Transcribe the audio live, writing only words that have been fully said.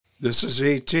This is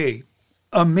E.T.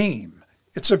 A meme.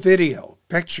 It's a video,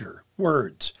 picture,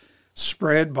 words,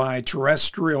 spread by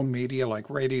terrestrial media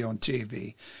like radio and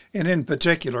TV, and in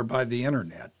particular by the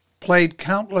internet, played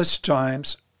countless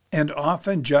times and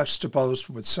often juxtaposed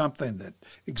with something that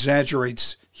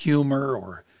exaggerates humor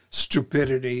or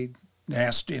stupidity,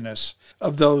 nastiness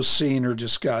of those seen or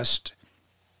discussed,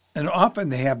 and often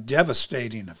they have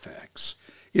devastating effects,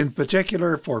 in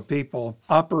particular for people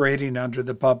operating under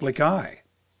the public eye.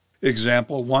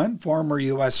 Example 1, former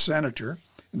U.S. Senator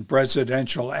and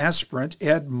presidential aspirant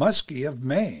Ed Muskie of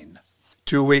Maine.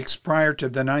 2 weeks prior to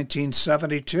the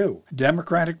 1972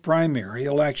 Democratic primary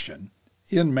election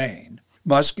in Maine,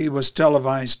 Muskie was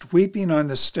televised weeping on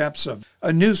the steps of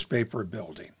a newspaper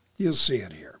building. You'll see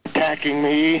it here. Attacking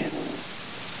me,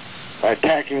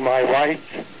 attacking my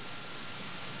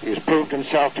wife, he has proved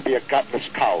himself to be a gutless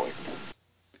coward.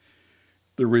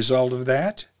 The result of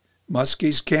that?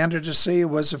 Muskie's candidacy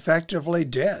was effectively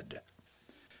dead.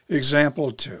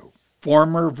 Example 2.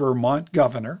 Former Vermont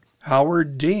Governor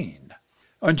Howard Dean.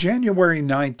 On January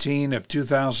 19 of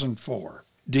 2004,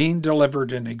 Dean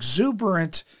delivered an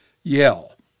exuberant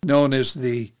yell known as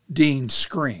the Dean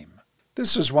Scream.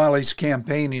 This is while he's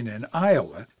campaigning in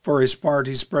Iowa for his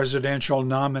party's presidential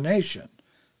nomination.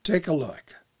 Take a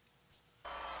look.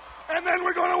 And then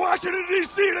we're going to Washington,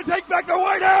 D.C. to take back the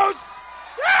White House!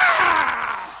 Yeah!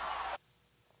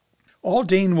 All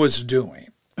Dean was doing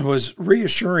was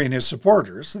reassuring his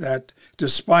supporters that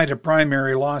despite a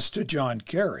primary loss to John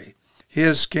Kerry,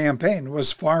 his campaign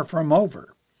was far from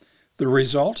over. The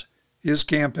result? His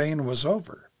campaign was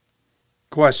over.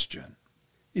 Question: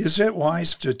 is it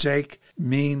wise to take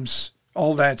memes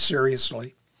all that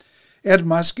seriously? Ed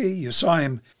Muskie, you saw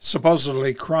him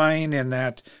supposedly crying in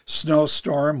that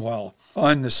snowstorm while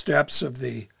on the steps of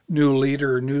the New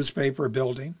Leader newspaper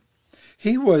building.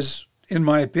 He was, in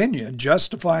my opinion,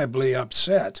 justifiably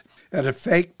upset at a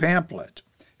fake pamphlet.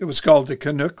 It was called the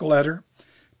Canuck Letter,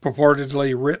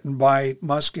 purportedly written by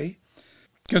Muskie,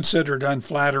 considered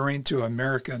unflattering to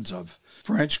Americans of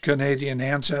French-Canadian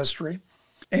ancestry,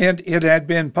 and it had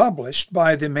been published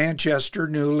by the Manchester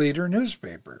New Leader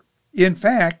newspaper. In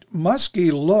fact,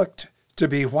 Muskie looked to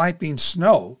be wiping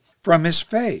snow from his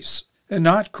face and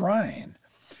not crying.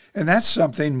 And that's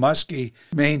something Muskie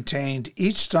maintained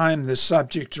each time the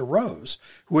subject arose,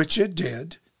 which it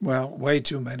did, well, way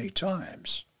too many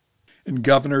times. And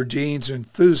Governor Dean's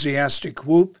enthusiastic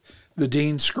whoop, the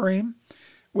Dean Scream,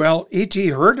 well, E.T.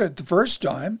 heard it the first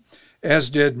time, as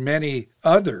did many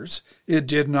others. It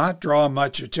did not draw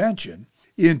much attention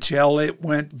until it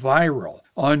went viral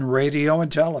on radio and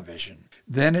television.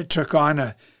 Then it took on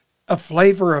a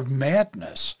flavor of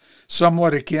madness,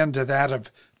 somewhat akin to that of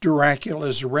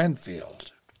Dracula's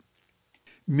Renfield.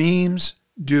 Memes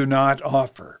do not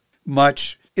offer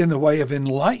much in the way of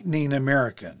enlightening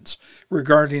Americans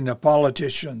regarding a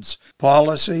politician's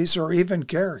policies or even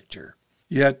character.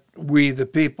 Yet we, the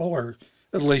people, or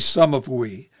at least some of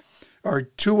we, are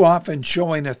too often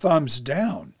showing a thumbs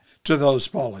down to those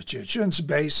politicians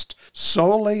based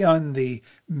solely on the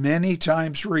many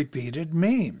times repeated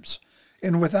memes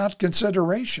and without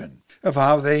consideration of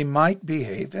how they might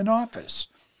behave in office.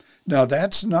 Now,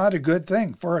 that's not a good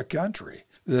thing for a country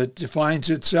that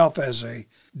defines itself as a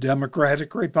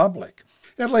democratic republic.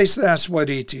 At least that's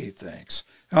what E.T. thinks.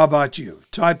 How about you?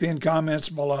 Type in comments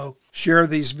below, share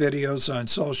these videos on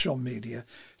social media,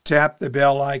 tap the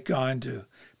bell icon to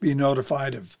be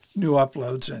notified of new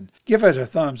uploads, and give it a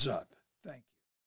thumbs up.